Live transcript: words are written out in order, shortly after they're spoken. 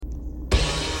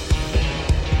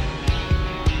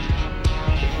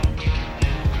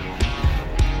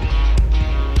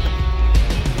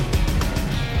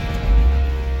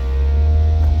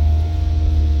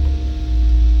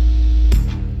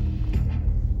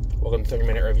Welcome to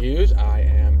 30-Minute Reviews. I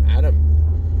am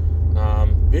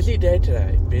Adam. Busy day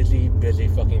today. Busy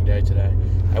fucking day today.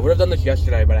 I would have done this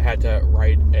yesterday, but I had to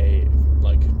write a,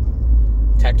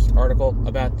 text article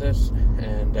about this,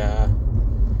 and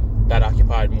that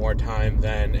occupied more time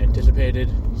than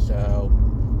anticipated, so,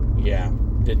 yeah,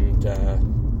 didn't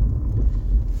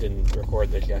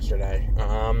record this yesterday.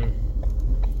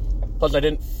 Plus, I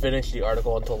didn't finish the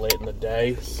article until late in the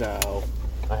day, so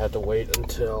I had to wait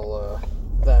until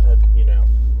that had,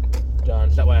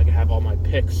 done, so that way I could have all my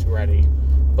picks ready.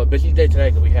 But busy day today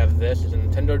because we have this as a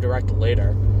Nintendo Direct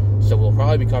later, so we'll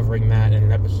probably be covering that in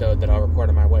an episode that I'll record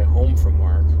on my way home from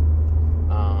work.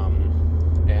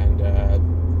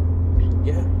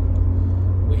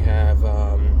 We have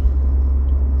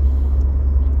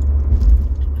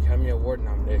Academy Award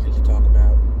nominations to talk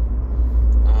about.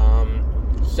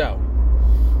 So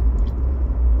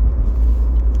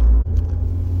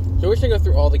we're just going to go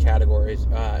through all the categories,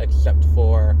 except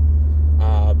for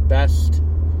best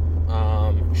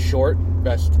short,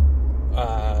 best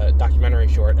documentary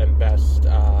short, and best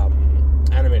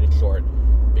animated short,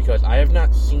 because I have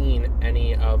not seen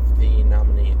any of the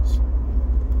nominees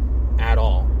at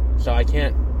all. So I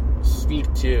can't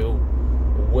speak to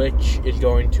which is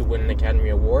going to win an Academy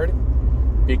Award,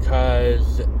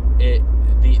 because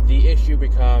the issue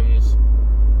becomes,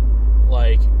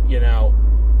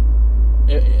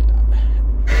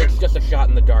 it's just a shot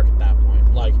in the dark at that point.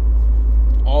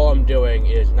 All I'm doing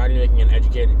is not even making an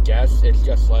educated guess. It's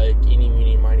just eeny,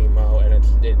 meeny, miny, mo, and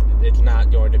it's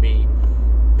not going to be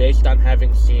based on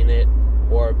having seen it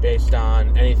or based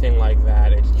on anything like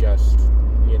that. It's just,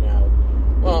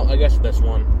 well, I guess this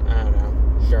one, I don't know,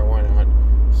 sure, why not?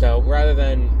 So rather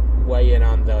than weigh in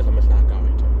on those, I'm just not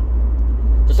going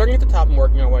to. So starting at the top and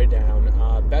working our way down,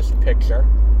 Best Picture.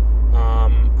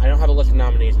 I don't have a list of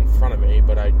nominees in front of me,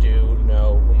 but I do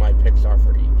know who my picks are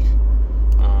for each.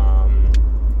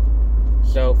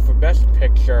 So for Best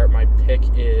Picture, my pick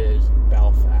is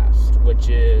Belfast, which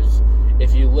is,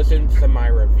 if you listen to my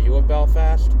review of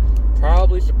Belfast,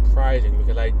 probably surprising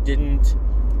because I didn't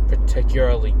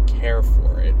particularly care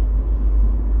for it.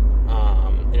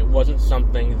 It wasn't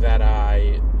something that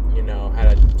I, had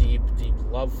a deep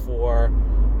love for.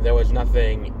 There was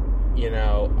nothing,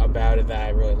 about it that I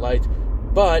really liked,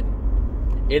 but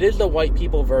it is the white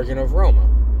people version of Roma.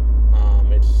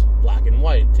 It's black and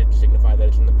white to signify that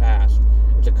it's in the past.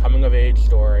 It's a coming-of-age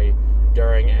story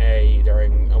during a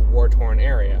war-torn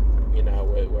area,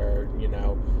 where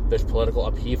there's political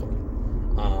upheaval.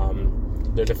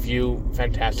 There's a few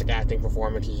fantastic acting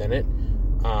performances in it,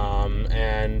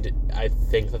 and I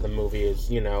think that the movie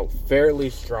is, fairly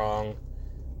strong.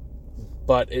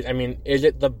 But, is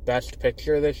it the best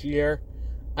picture this year?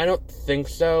 I don't think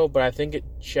so, but I think it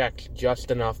checks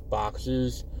just enough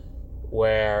boxes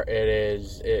where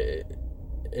it's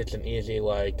an easy,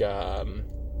 where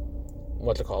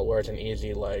it's an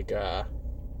easy,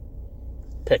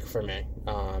 pick for me,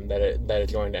 that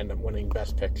is going to end up winning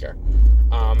Best Picture.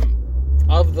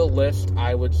 Of the list,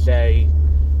 I would say,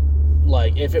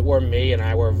 if it were me and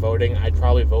I were voting, I'd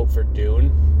probably vote for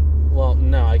Dune. Well,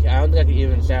 no, I don't think I could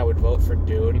even say I would vote for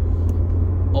Dune,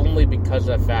 only because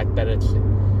of the fact that it's,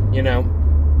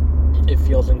 it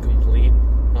feels incomplete,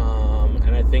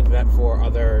 and I think that for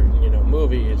other,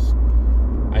 movies,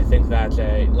 I think that's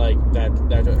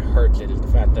that hurts it, is the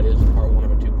fact that it's part one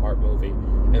of a two-part movie,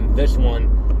 and this one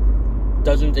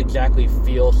doesn't exactly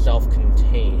feel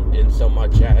self-contained in so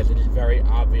much as it is very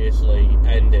obviously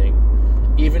ending.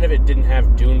 Even if it didn't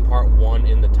have Dune Part 1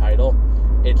 in the title,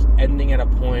 it's ending at a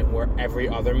point where every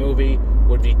other movie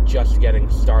would be just getting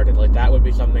started. That would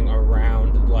be something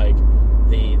around,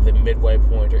 the midway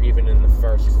point, or even in the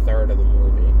first third of the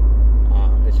movie.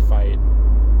 His fight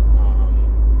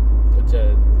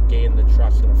to gain the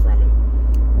trust of the Fremen.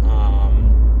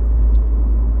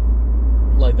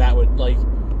 That would,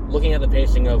 looking at the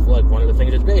pacing of, one of the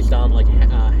things it's based on,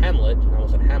 Hamlet, I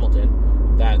almost said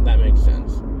Hamilton, that makes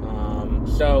sense.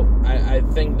 So, I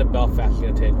think the Belfast is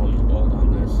going to take home the gold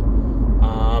on this.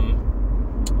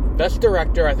 Best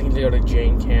Director, I think, is going to go to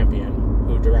Jane Campion,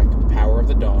 who directed Power of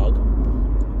the Dog.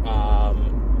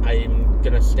 I'm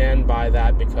going to stand by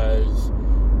that because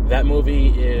that movie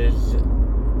is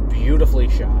beautifully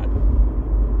shot.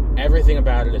 Everything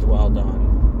about it is well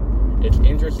done. It's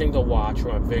interesting to watch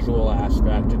from a visual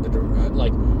aspect.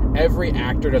 Every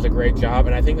actor does a great job,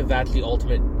 and I think that that's the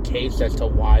ultimate case as to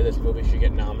why this movie should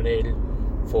get nominated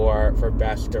for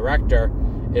Best Director,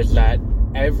 is that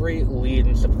every lead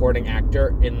and supporting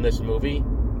actor in this movie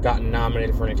got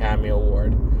nominated for an Academy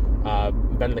Award.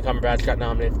 Benedict Cumberbatch got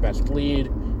nominated for Best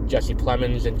Lead. Jesse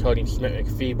Plemons and Cody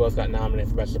Smith-McPhee both got nominated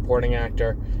for Best Supporting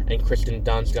Actor, and Kristen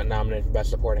Dunst got nominated for Best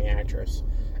Supporting Actress.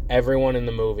 Everyone in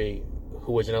the movie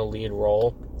who was in a lead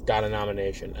role got a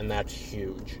nomination, and that's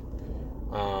huge.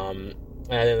 And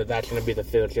I think that's going to be the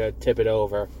thing that's going to tip it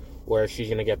over, where she's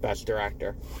going to get Best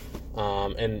Director.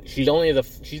 And she's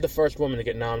the first woman to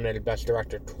get nominated Best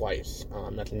Director twice.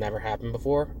 That's never happened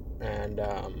before, and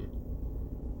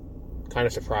kind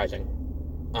of surprising.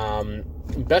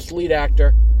 Best Lead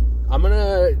Actor, I'm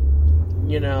gonna,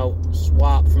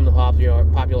 swap from the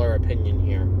popular opinion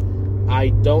here. I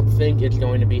don't think it's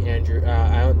going to be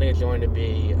I don't think it's going to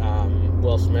be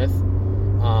Will Smith.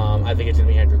 I think it's going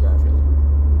to be Andrew Garfield.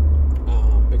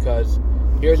 Because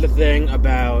here's the thing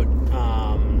about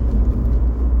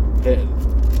the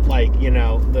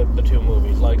two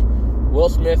movies. Like, Will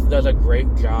Smith does a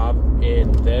great job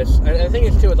in this. And I think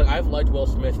it's too, I've liked Will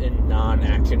Smith in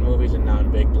non-action movies and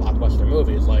non-big blockbuster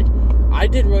movies. Like, I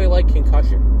did really like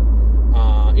Concussion.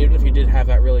 Even if he did have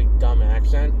that really dumb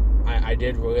accent, I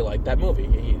did really like that movie.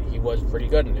 He was pretty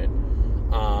good in it.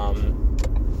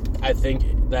 I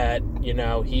think that,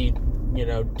 he,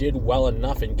 did well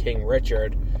enough in King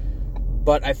Richard.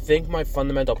 But I think my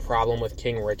fundamental problem with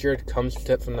King Richard comes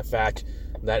from the fact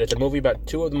that it's a movie about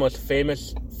two of the most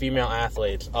famous female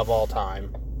athletes of all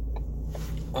time.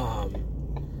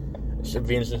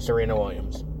 Venus and Serena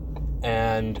Williams.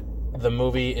 And the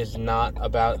movie is not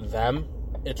about them,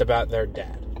 it's about their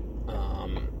dad.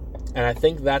 And I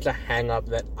think that's a hang-up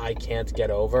that I can't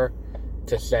get over,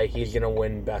 to say he's going to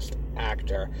win Best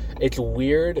Actor. It's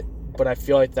weird, but I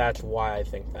feel like that's why I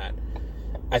think that.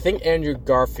 I think Andrew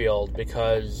Garfield,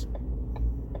 because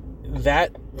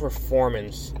that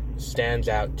performance stands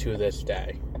out to this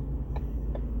day.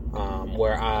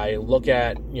 Where I look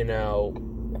at,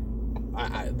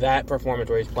 that performance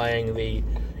where he's playing the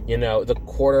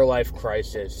quarter-life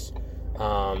crisis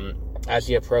as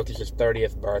he approaches his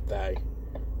 30th birthday,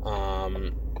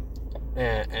 and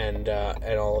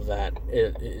all of that.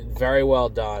 It very well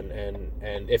done,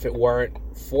 and if it weren't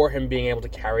for him being able to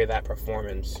carry that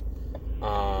performance,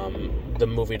 the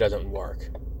movie doesn't work.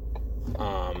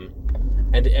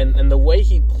 And the way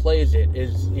he plays it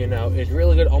is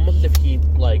really good, almost as if he,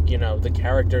 the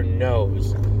character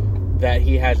knows that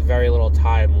he has very little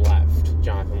time left,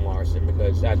 Jonathan Larson,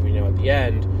 because as we know at the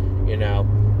end,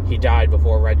 he died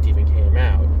before Rent even came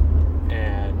out,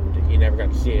 and he never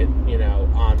got to see it,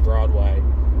 on Broadway.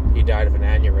 He died of an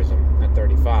aneurysm at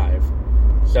 35.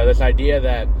 So this idea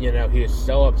that, he is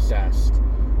so obsessed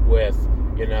with,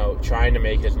 trying to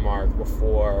make his mark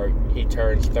before he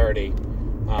turns 30,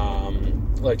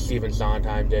 like Stephen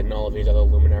Sondheim did and all of these other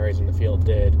luminaries in the field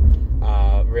did,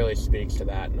 really speaks to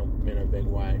that in a big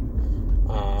way.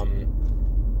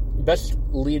 Best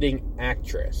Leading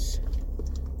Actress.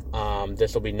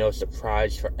 This will be no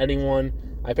surprise for anyone.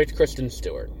 I picked Kristen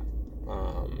Stewart.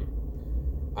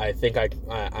 I think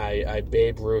I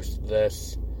Babe Ruth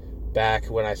this back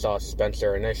when I saw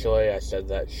Spencer initially. I said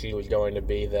that she was going to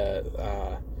be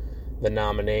the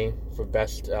nominee for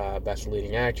Best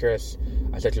Leading Actress.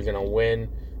 I said she was going to win.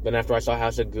 Then after I saw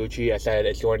House of Gucci, I said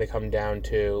it's going to come down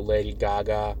to Lady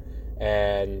Gaga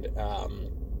and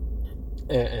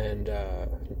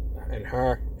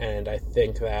her. And I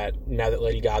think that now that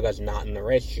Lady Gaga's not in the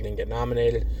race, she didn't get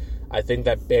nominated. I think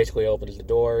that basically opens the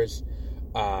doors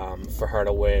for her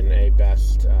to win a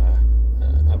Best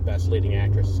Leading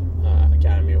Actress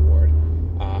Academy Award.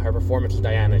 Her performance as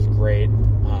Diana is great,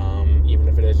 even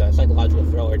if it is a psychological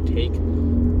thriller take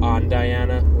on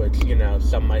Diana, which,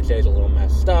 some might say is a little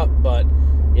messed up, but,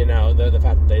 the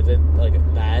fact that they did,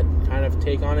 that kind of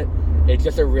take on it, it's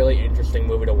just a really interesting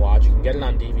movie to watch. You can get it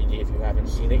on DVD if you haven't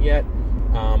seen it yet,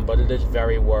 but it is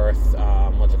very worth,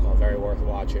 very worth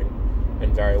watching,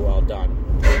 and very well done.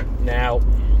 Now,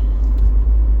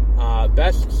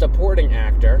 Best Supporting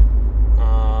Actor,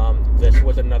 this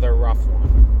was another rough one.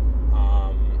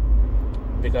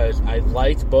 Because I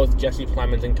liked both Jesse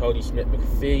Plemons and Cody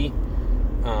Smith-McPhee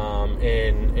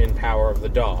in Power of the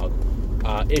Dog.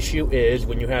 Issue is,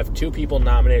 when you have two people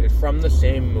nominated from the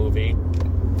same movie,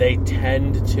 they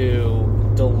tend to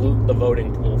dilute the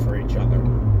voting pool for each other.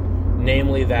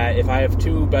 Namely that if I have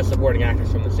two Best Supporting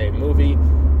Actors from the same movie,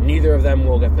 neither of them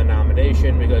will get the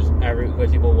nomination because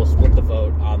people will split the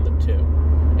vote on the two.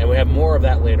 And we have more of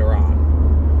that later on,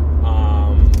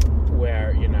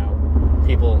 where,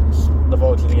 the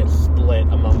votes are going to get split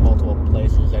among multiple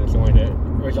places, and it's going to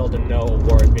result in no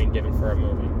awards being given for a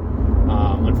movie,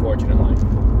 unfortunately.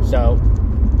 So,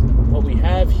 what we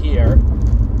have here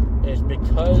is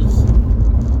because... Do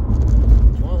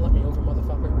you want to let me over,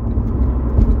 motherfucker?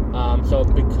 So,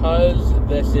 because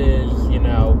this is,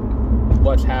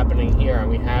 what's happening here, and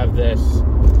we have this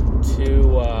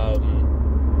two,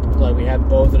 we have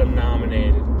both of them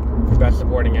nominated for Best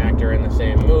Supporting Actor in the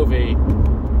same movie.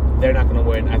 They're not going to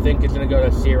win. I think it's going to go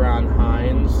to Ciarán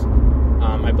Hinds.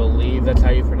 I believe that's how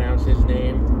you pronounce his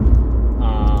name.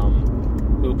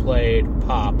 Who played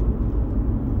Pop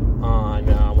on,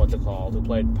 Who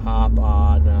played Pop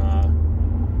on,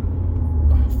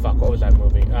 what was that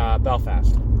movie?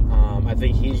 Belfast. I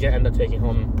think he's going to end up taking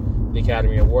home the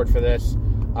Academy Award for this.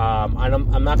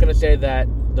 I'm not going to say that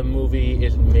the movie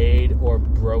is made or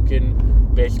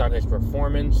broken based on his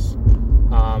performance,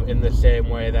 in the same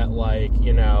way that,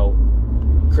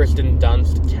 Kristen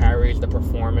Dunst carries the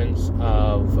performance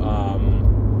of,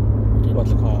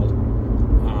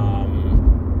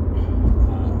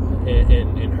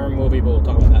 in her movie, but we'll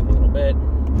talk about that in a little bit.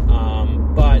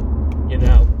 But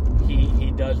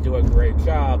he does do a great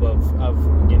job of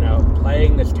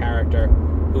playing this character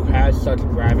who has such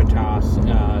gravitas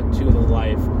to the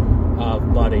life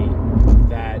of Buddy,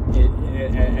 that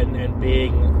and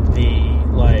being the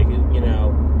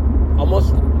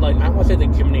almost I don't want to say the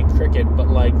Jiminy Cricket, but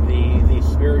the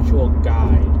spiritual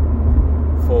guide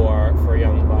for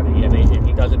young Buddy, and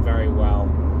he does it very well.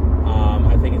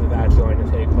 I think that's going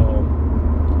to take home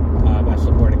Best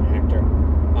Supporting Actor.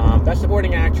 Best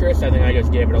Supporting Actress, I think I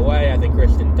just gave it away. I think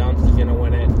Kristen Dunst is going to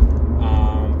win it,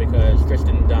 because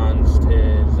Kristen Dunst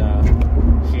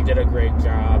she did a great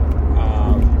job,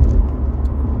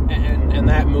 and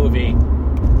that movie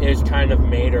is kind of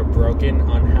made or broken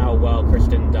on how well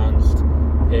Kristen Dunst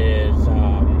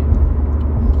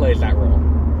plays that role.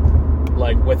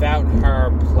 Without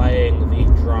her playing the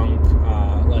drunk,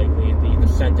 the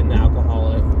sentient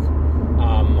alcoholic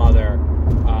mother,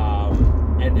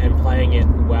 and playing it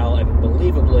well and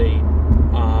believably,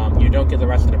 you don't get the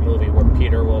rest of the movie where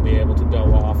Peter will be able to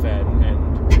go off and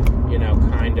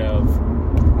kind of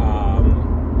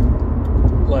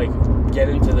get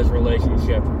into this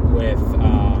relationship with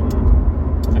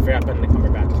I forgot Benedict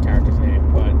Cumberbatch's character's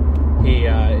name, but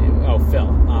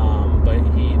Phil. But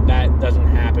that doesn't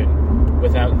happen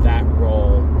without that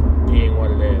role being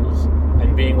what it is,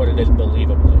 and being what it is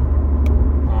believably.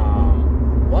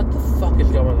 What the fuck is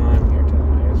going on here today?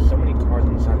 There's so many cars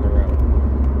on the side of the road.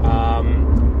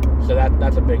 So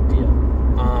that's a big deal.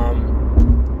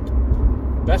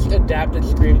 Best adapted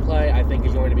screenplay, I think,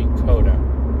 is going to be Coda.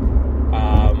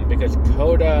 Because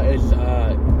Coda is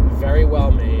very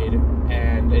well made,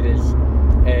 and it is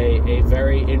a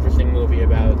very interesting movie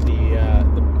about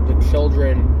the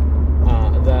children,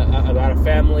 about a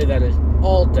family that is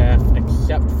all deaf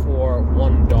except for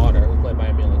one daughter, who's played by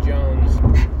Emilia Jones.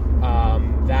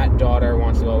 That daughter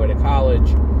wants to go away to college,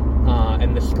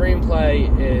 and the screenplay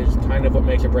is kind of what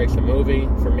makes or breaks the movie,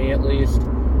 for me at least,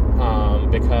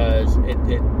 because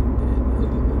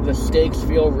the stakes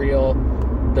feel real,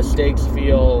 the stakes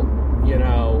feel,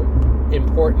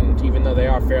 important, even though they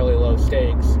are fairly low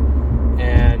stakes,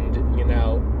 and,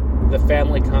 the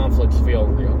family conflicts feel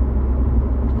real.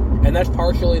 And that's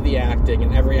partially the acting,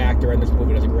 and every actor in this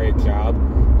movie does a great job.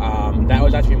 That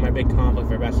was actually my big conflict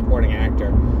for Best Supporting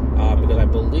Actor, because I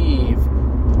believe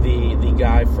the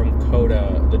guy from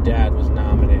Coda, the dad, was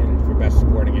nominated for Best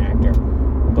Supporting Actor.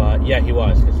 But yeah, he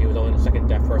was, because he was only the second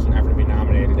deaf person ever to be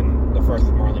nominated, and the first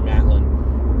was Marlee Matlin,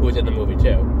 who was in the movie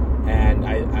too. And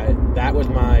I that was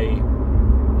my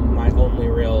only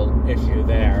real issue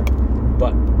there.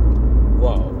 But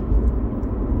whoa,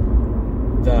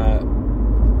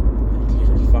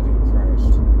 Jesus fucking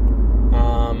Christ.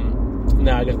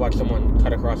 No, I just watched someone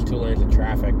cut across 2 lanes of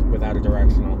traffic without a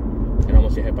directional and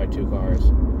almost get hit by 2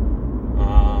 cars.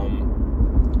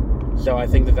 So I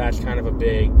think that's kind of a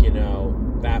big,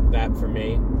 that for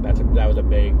me, that was a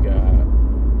big,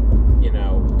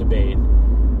 debate.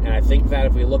 And I think that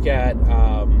if we look at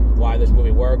why this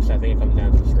movie works, I think it comes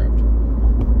down to the script.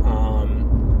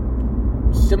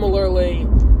 Similarly,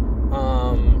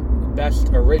 best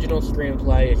original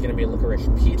screenplay is going to be Licorice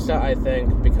Pizza, I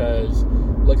think, because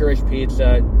Licorice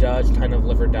Pizza does kind of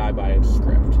live or die by its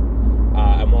script.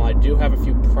 And while I do have a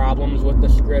few problems with the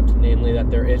script, namely that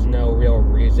there is no real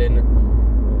reason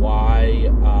why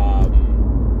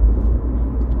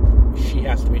she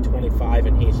has to be 25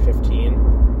 and he's 15,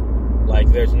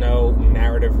 there's no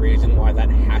narrative reason why that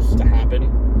has to happen.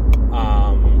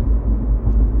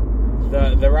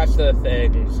 The rest of the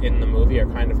things in the movie are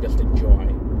kind of just a joy.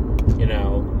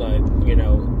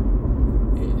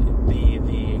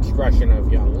 The expression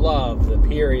of young love, the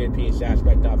period piece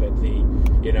aspect of it, the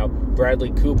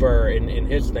Bradley Cooper in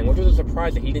his thing, which was a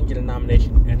surprise that he didn't get a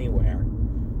nomination anywhere.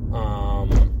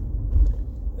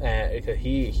 Because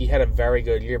he had a very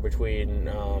good year between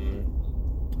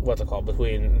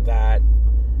between that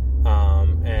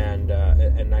and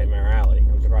Nightmare Alley.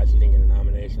 I'm surprised he didn't get a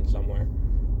nomination somewhere.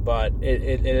 But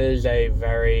it is a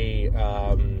very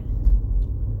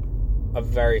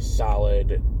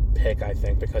solid pick, I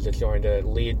think, because it's going to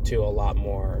lead to a lot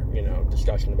more,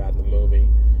 discussion about the movie.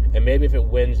 And maybe if it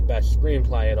wins Best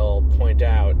Screenplay, it'll point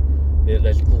out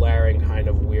this glaring kind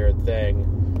of weird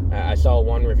thing. I saw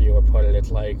one reviewer put it,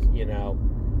 it's like,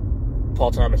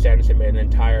 Paul Thomas Anderson made an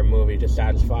entire movie to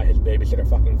satisfy his babysitter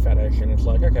fucking fetish, and it's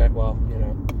like, okay, well,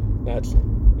 that's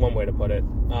one way to put it.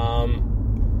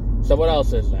 So what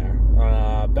else is there?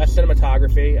 Best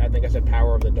cinematography, I think I said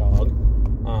Power of the Dog.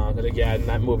 Because again,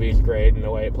 that movie is great in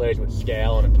the way it plays with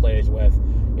scale, and it plays with,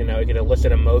 it can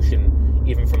elicit emotion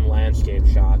even from landscape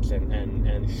shots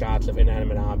and shots of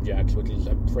inanimate objects, which is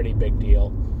a pretty big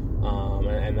deal.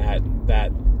 And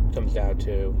that comes down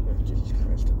to, Jesus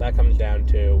Christ, that comes down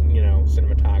to,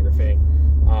 cinematography.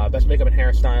 Best makeup and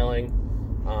hairstyling,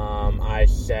 I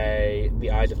say The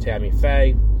Eyes of Tammy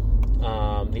Faye.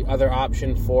 The other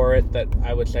option for it that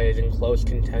I would say is in close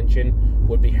contention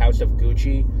would be House of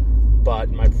Gucci. But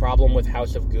my problem with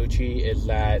House of Gucci is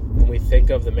that when we think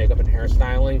of the makeup and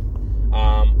hairstyling,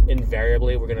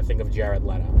 invariably we're going to think of Jared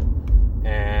Leto.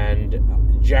 And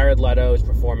Jared Leto's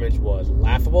performance was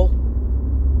laughable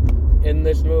in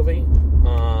this movie.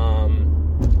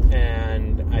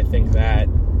 And I think that,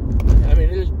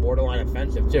 it is borderline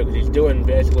offensive too, because he's doing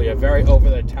basically a very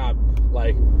over-the-top,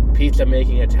 pizza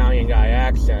making Italian guy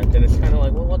accent, and it's kind of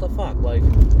like, well, what the fuck?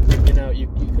 You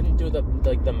couldn't do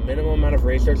the minimum amount of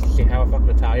research to see how a fucking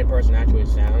Italian person actually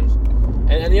sounds.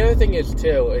 And the other thing is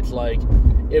too, it's like,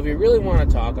 if we really want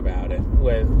to talk about it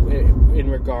in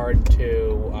regard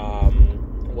to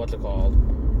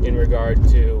in regard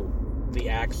to the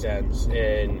accents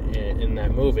in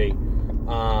that movie,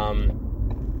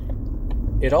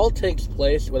 it all takes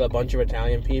place with a bunch of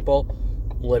Italian people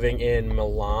living in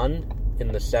Milan in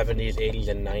the 70s, 80s,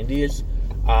 and 90s.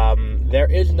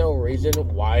 There is no reason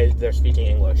why they're speaking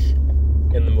English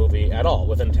in the movie at all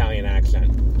with an Italian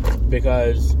accent,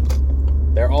 because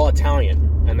they're all Italian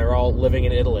and they're all living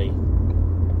in Italy.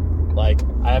 I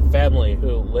have family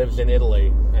who lives in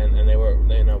Italy, and they were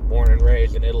born and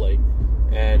raised in Italy,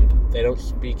 and they don't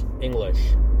speak English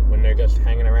when they're just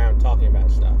hanging around talking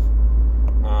about stuff.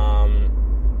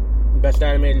 Best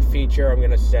animated feature, I'm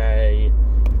going to say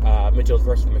Mitchell's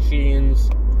vs. the Machines,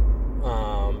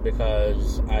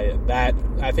 because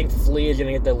I think Flea is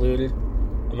going to get diluted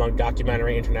among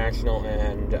Documentary International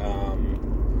and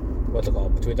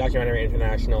between Documentary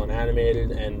International and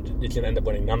Animated, and it's going to end up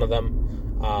winning none of them.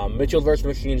 Mitchell's vs. the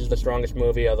Machines is the strongest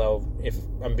movie, although if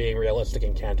I'm being realistic,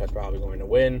 Encanto's probably going to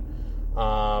win.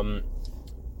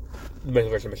 Mitchell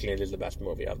vs. the Machines is the best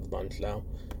movie of the bunch, though.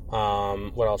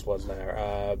 What else was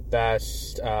there?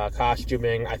 Best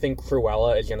costuming. I think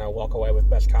Cruella is going to walk away with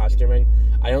best costuming.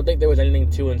 I don't think there was anything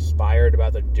too inspired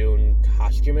about the Dune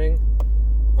costuming,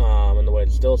 and the way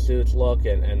the still suits look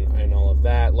and all of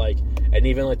that. And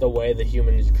even the way the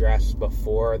humans dress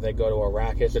before they go to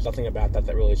Arrakis, there's nothing about that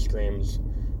really screams,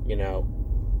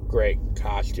 great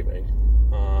costuming.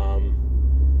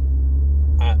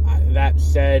 That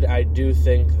said, I do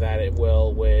think that it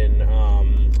will win.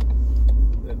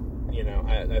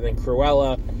 I think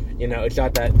Cruella, it's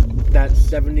got that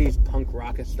 70s punk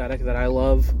rock aesthetic that I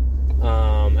love.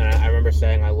 And I remember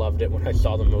saying I loved it when I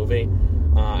saw the movie.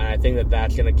 And I think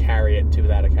that's going to carry it to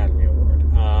that Academy Award.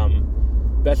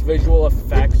 Best visual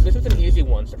effects. This is an easy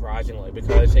one, surprisingly,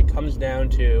 because it comes down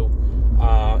to,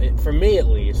 for me at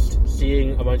least,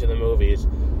 seeing a bunch of the movies,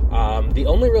 the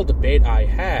only real debate I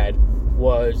had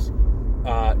was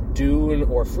Dune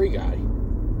or Free Guy.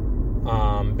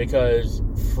 Because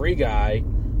Free Guy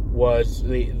was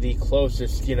the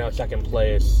closest, second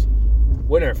place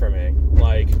winner for me.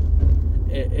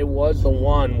 It was the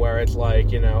one where it's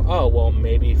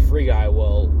maybe Free Guy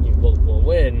will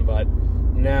win, but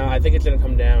no, I think it's going to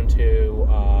come down to,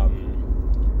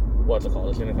 It's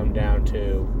going to come down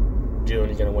to Dune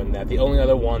is going to win that. The only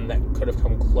other one that could have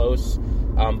come close,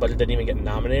 but it didn't even get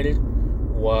nominated,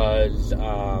 was,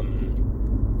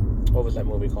 what was that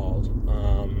movie called?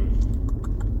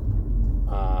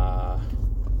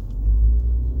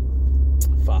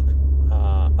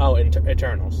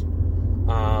 Eternals.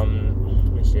 Let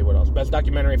me see what else. Best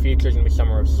documentary feature is going to be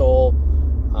Summer of Soul.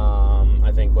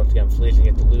 I think, once again, Flea's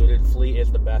going to get diluted. Flea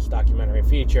is the best documentary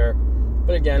feature,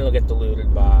 but again, it'll get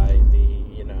diluted by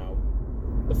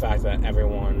the fact that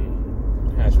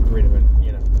everyone has three different,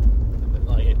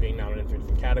 it being nominated in three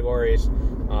different categories.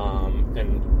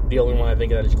 And the only one I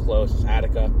think that is close is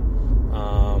Attica.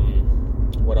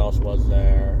 What else was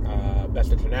there?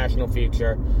 Best international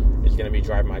feature is going to be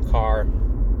Drive My Car.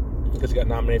 because it got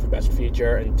nominated for Best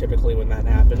Feature, and typically when that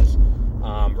happens,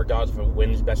 regardless if it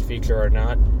wins Best Feature or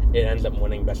not, it ends up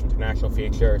winning Best International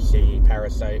Feature. See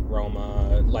Parasite,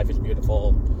 Roma, Life is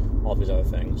Beautiful, all these other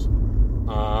things.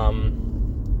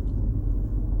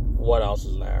 What else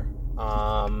is there?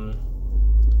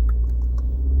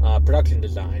 Production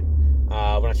design.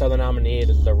 When I saw the nominees,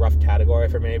 this is a rough category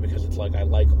for me because it's like I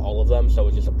like all of them, so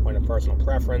it's just a point of personal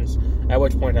preference. At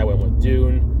which point I went with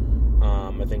Dune.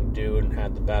 I think Dune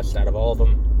had the best out of all of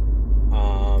them.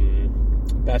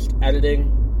 Best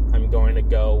editing, I'm going to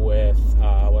go with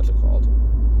what's it called?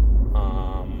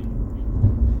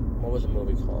 What was the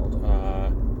movie called?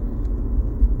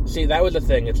 See, that was the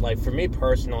thing. It's like, for me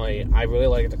personally, I really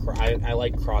like I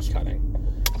like cross-cutting.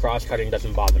 Cross-cutting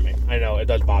doesn't bother me. I know it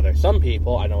does bother some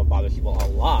people. I know it bothers people a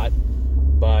lot.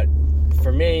 But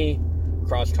for me,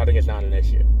 cross-cutting is not an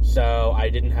issue. So I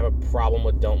didn't have a problem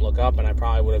with Don't Look Up, and I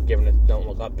probably would have given it Don't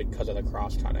Look Up because of the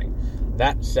cross-cutting.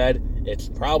 That said, it's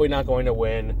probably not going to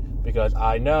win because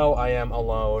I know I am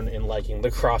alone in liking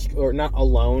the or not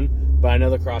alone, but I know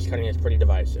the cross-cutting is pretty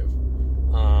divisive.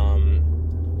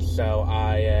 So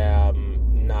I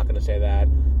am not going to say that.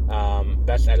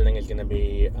 Best editing is going to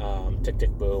be Tick, Tick,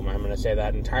 Boom. I'm going to say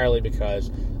that entirely because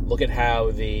look at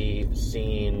how the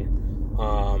scene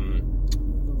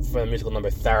for the musical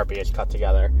number Therapy is cut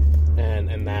together,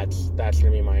 and that's going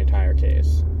to be my entire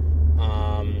case.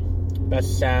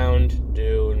 Best sound,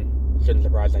 Dune, shouldn't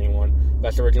surprise anyone.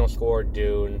 Best original score,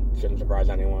 Dune, shouldn't surprise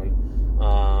anyone.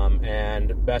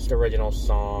 And best original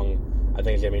song, I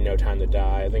think it's going to be No Time to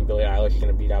Die. I think Billie Eilish is going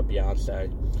to beat out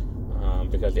Beyonce.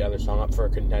 Because the other song up for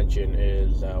contention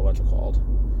is what's it called?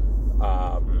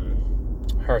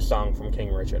 Her song from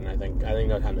King Richard, and I think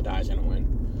No Time to Die is gonna win.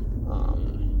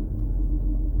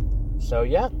 So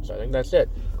I think that's it.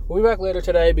 We'll be back later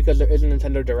today because there is a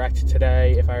Nintendo Direct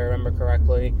today, if I remember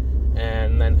correctly.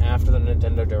 And then after the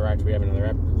Nintendo Direct, we have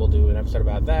we'll do an episode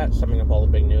about that, summing up all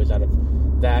the big news out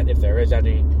of that, if there is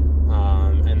any.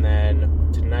 And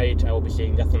then tonight I will be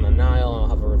seeing Death on the Nile, and I'll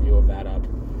have a review of that up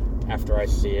after I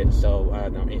see it. So,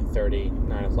 8:30,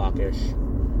 9 o'clock-ish,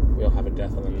 we'll have a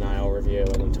Death on the Nile review.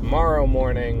 And then tomorrow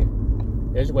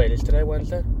morning, is today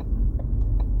Wednesday?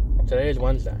 Today is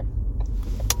Wednesday.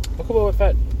 Book of Boba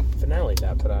Fett finale's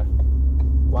out today.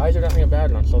 Why is there nothing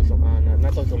about it on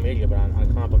not social media, but on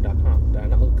comicbook.com? Did I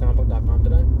not look at comicbook.com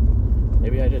today?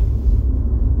 Maybe I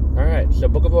didn't. Alright, so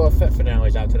Book of Boba Fett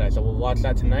finale's out today, so we'll watch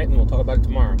that tonight, and we'll talk about it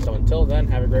tomorrow. So until then,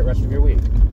 have a great rest of your week.